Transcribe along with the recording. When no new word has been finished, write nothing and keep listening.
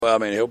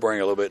Well, I mean, he'll bring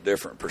a little bit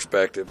different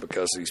perspective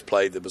because he's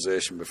played the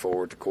position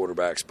before at the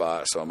quarterback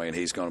spot. So, I mean,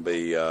 he's going to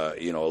be,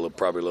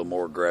 probably a little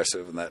more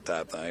aggressive and that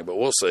type of thing. But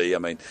we'll see. I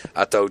mean,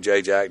 I told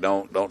J. Jack,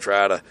 don't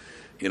try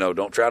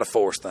to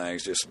force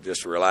things.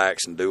 Just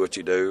relax and do what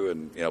you do,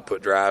 and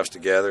put drives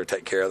together,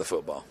 take care of the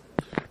football.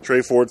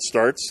 Trey Ford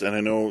starts, and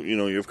I know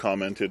you've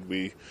commented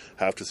we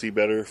have to see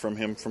better from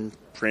him from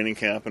training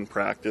camp and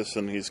practice,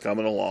 and he's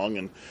coming along,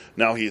 and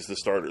now he's the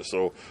starter.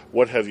 So,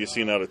 what have you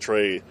seen out of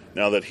Trey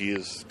now that he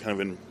is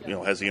kind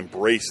of has he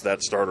embraced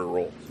that starter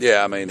role?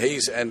 Yeah, I mean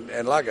he's and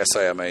like I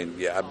say, I mean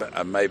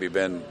I've maybe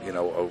been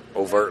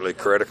overtly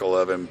critical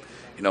of him.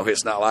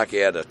 It's not like he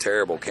had a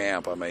terrible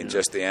camp. I mean,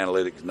 just the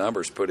analytics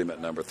numbers put him at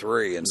number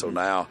 3, and so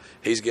now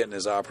he's getting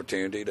his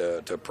opportunity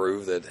to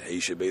prove that he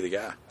should be the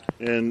guy.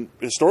 And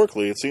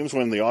historically, it seems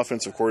when the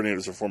offensive coordinator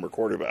is a former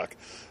quarterback,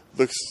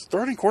 the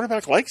starting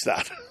quarterback likes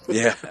that.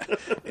 Yeah.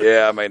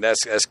 I mean,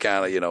 that's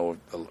kind of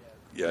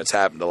it's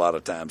happened a lot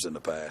of times in the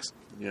past.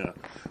 Yeah.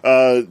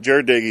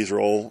 Jared Daigie's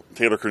role,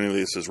 Taylor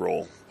Cornelius'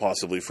 role,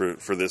 possibly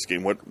for this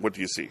game. What do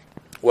you see?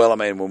 Well, I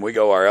mean, when we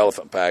go our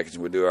elephant package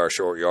and we do our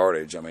short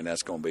yardage, I mean,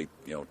 that's going to be,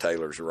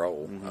 Taylor's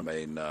role. Mm-hmm. I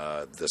mean,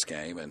 this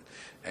game.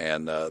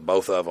 And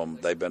both of them,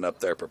 they've been up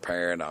there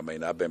preparing. I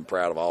mean, I've been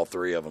proud of all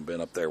 3 of them been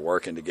up there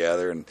working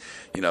together. And,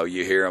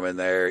 you hear them in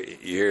there.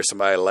 You hear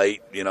somebody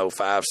late,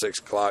 5, 6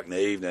 o'clock in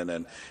the evening,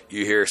 and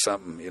you hear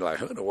something. You're like,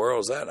 who in the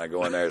world is that? And I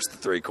go in there. It's the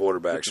 3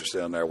 quarterbacks are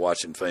sitting there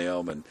watching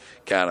film and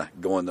kind of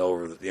going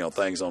over,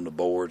 things on the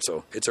board.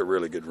 So it's a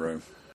really good room.